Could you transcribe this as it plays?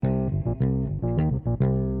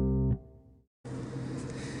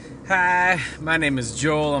Hi, my name is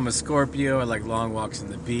Joel. I'm a Scorpio. I like long walks on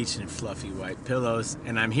the beach and fluffy white pillows,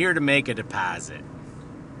 and I'm here to make a deposit.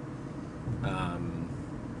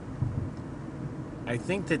 I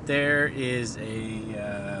think that there is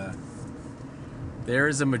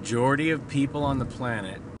a majority of people on the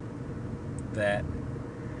planet that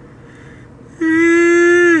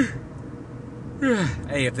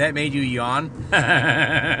hey, if that made you yawn.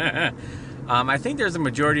 I think there's a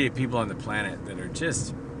majority of people on the planet that are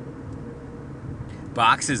just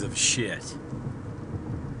boxes of shit.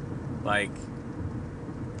 Like,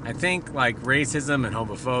 I think like racism and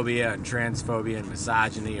homophobia and transphobia and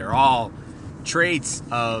misogyny are all traits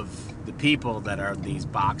of the people that are these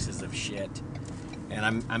boxes of shit.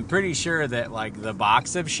 And I'm pretty sure that like the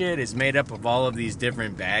box of shit is made up of all of these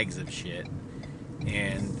different bags of shit.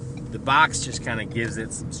 And the box just kind of gives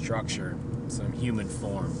it some structure, some human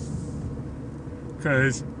form.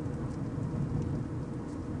 Because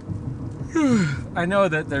I know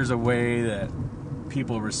that there's a way that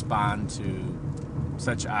people respond to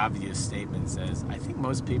such obvious statements as, I think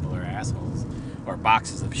most people are assholes, or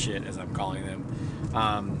boxes of shit, as I'm calling them.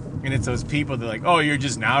 And it's those people that are like, oh, you're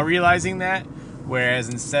just now realizing that? Whereas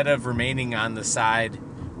instead of remaining on the side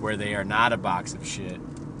where they are not a box of shit,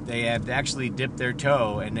 they have actually dipped their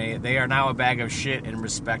toe, and they are now a bag of shit in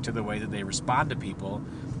respect to the way that they respond to people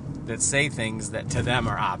that say things that to them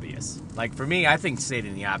are obvious. Like for me, I think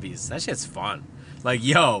stating the obvious, that shit's fun. Like,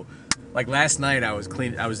 yo, like last night I was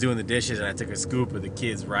doing the dishes and I took a scoop of the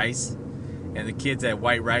kids' rice, and the kids had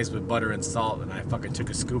white rice with butter and salt, and I fucking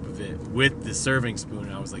took a scoop of it with the serving spoon,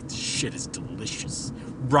 and I was like, this shit is delicious.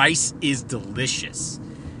 Rice is delicious.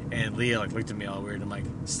 And Leah like looked at me all weird. I'm like,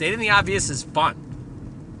 stating the obvious is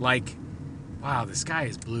fun. Like, wow, the sky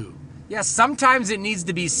is blue. Yeah, sometimes it needs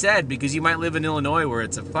to be said because you might live in Illinois where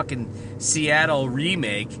it's a fucking Seattle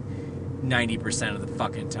remake 90% of the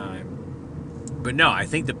fucking time. But no, I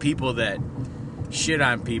think the people that shit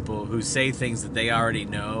on people who say things that they already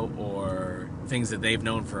know or things that they've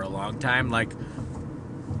known for a long time, like,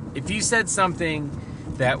 if you said something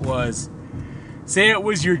that was, say it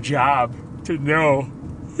was your job to know,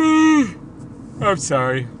 I'm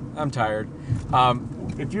sorry, I'm tired.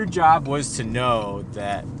 If your job was to know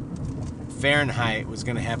that Fahrenheit was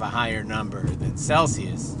going to have a higher number than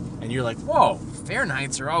Celsius, and you're like, whoa,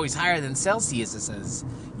 Fahrenheits are always higher than Celsius, it says,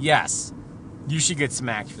 yes, you should get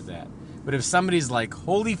smacked for that. But if somebody's like,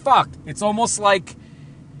 holy fuck, it's almost like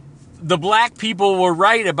the black people were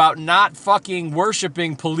right about not fucking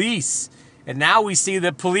worshiping police, and now we see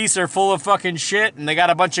that police are full of fucking shit, and they got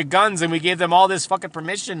a bunch of guns, and we gave them all this fucking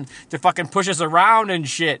permission to fucking push us around and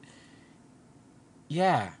shit.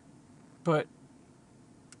 Yeah, but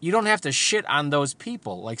you don't have to shit on those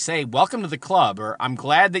people. Like, say, welcome to the club, or I'm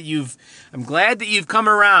glad that you've come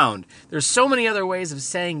around. There's so many other ways of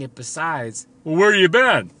saying it besides, well, where you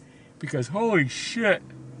been? Because holy shit,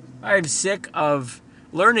 I'm sick of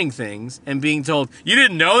learning things and being told, you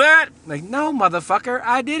didn't know that? Like, no, motherfucker,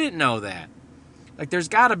 I didn't know that. Like, there's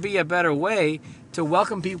got to be a better way to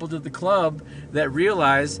welcome people to the club that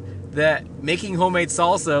realize that making homemade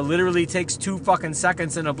salsa literally takes 2 fucking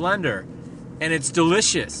seconds in a blender. And it's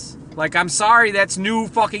delicious. Like, I'm sorry, that's new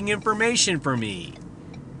fucking information for me.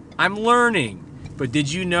 I'm learning. But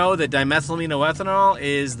did you know that dimethylaminoethanol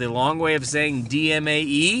is the long way of saying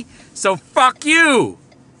DMAE? So fuck you!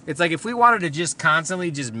 It's like, if we wanted to just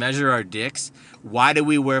constantly just measure our dicks, why do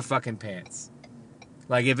we wear fucking pants?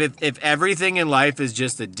 Like, if everything in life is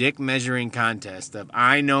just a dick measuring contest of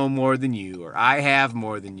I know more than you, or I have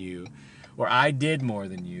more than you, or I did more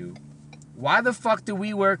than you, why the fuck do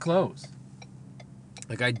we wear clothes?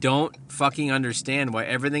 Like, I don't fucking understand why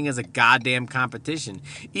everything is a goddamn competition.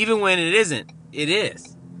 Even when it isn't, it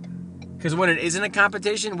is. Because when it isn't a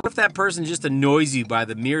competition, what if that person just annoys you by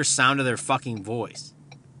the mere sound of their fucking voice?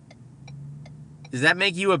 Does that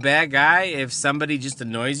make you a bad guy if somebody just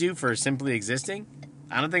annoys you for simply existing?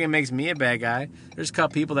 I don't think it makes me a bad guy. There's a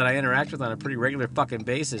couple people that I interact with on a pretty regular fucking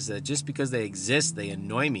basis that just because they exist, they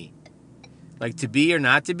annoy me. Like, to be or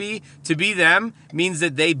not to be them means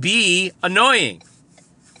that they be annoying.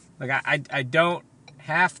 Like, I don't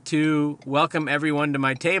have to welcome everyone to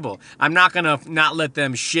my table. I'm not going to not let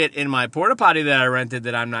them shit in my porta potty that I rented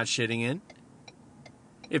that I'm not shitting in.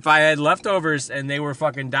 If I had leftovers and they were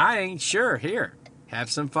fucking dying, sure, here,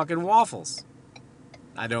 have some fucking waffles.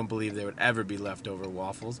 I don't believe there would ever be leftover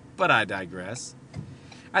waffles, but I digress.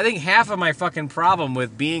 I think half of my fucking problem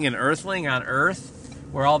with being an earthling on Earth,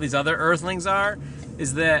 where all these other earthlings are,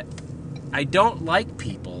 is that I don't like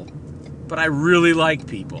people, but I really like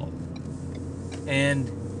people. And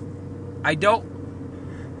I don't...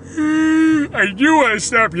 I do want to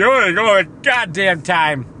stop yelling all the goddamn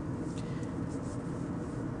time.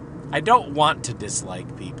 I don't want to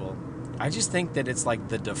dislike people. I just think that it's like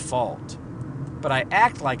the default. But I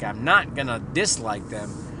act like I'm not going to dislike them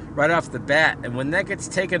right off the bat. And when that gets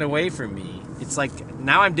taken away from me, it's like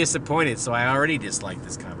now I'm disappointed, so I already dislike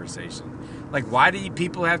this conversation. Like, why do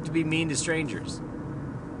people have to be mean to strangers?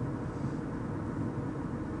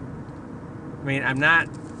 I mean, I'm not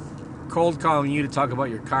cold calling you to talk about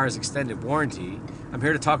your car's extended warranty. I'm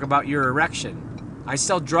here to talk about your erection. I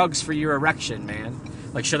sell drugs for your erection, man.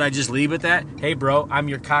 Like, should I just leave it that? Hey, bro, I'm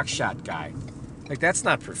your cockshot guy. Like, that's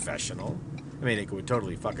not professional. I mean, it would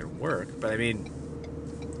totally fucking work, but I mean,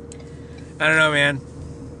 I don't know, man.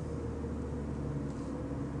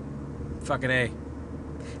 Fucking A.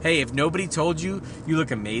 Hey, if nobody told you you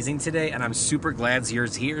look amazing today, and I'm super glad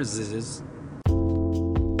yours is,